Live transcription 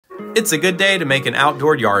It's a good day to make an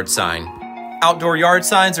outdoor yard sign. Outdoor yard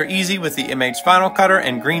signs are easy with the MH Vinyl Cutter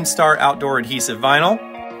and Green Star Outdoor Adhesive Vinyl,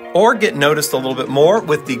 or get noticed a little bit more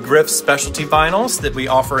with the Griff Specialty Vinyls that we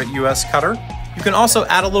offer at US Cutter. You can also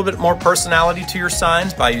add a little bit more personality to your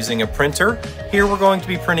signs by using a printer. Here we're going to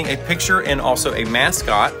be printing a picture and also a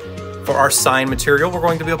mascot. For our sign material, we're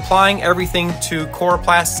going to be applying everything to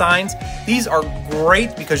Coroplast signs. These are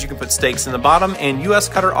great because you can put stakes in the bottom, and US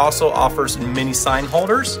Cutter also offers mini sign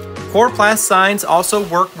holders. Coroplast signs also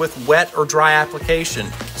work with wet or dry application,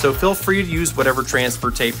 so feel free to use whatever transfer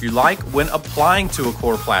tape you like when applying to a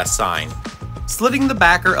Coroplast sign. Slitting the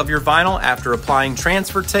backer of your vinyl after applying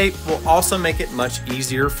transfer tape will also make it much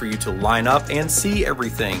easier for you to line up and see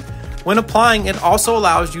everything. When applying, it also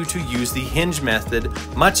allows you to use the hinge method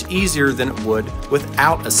much easier than it would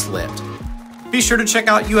without a slit. Be sure to check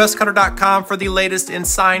out uscutter.com for the latest in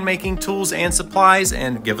sign making tools and supplies,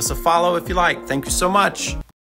 and give us a follow if you like. Thank you so much.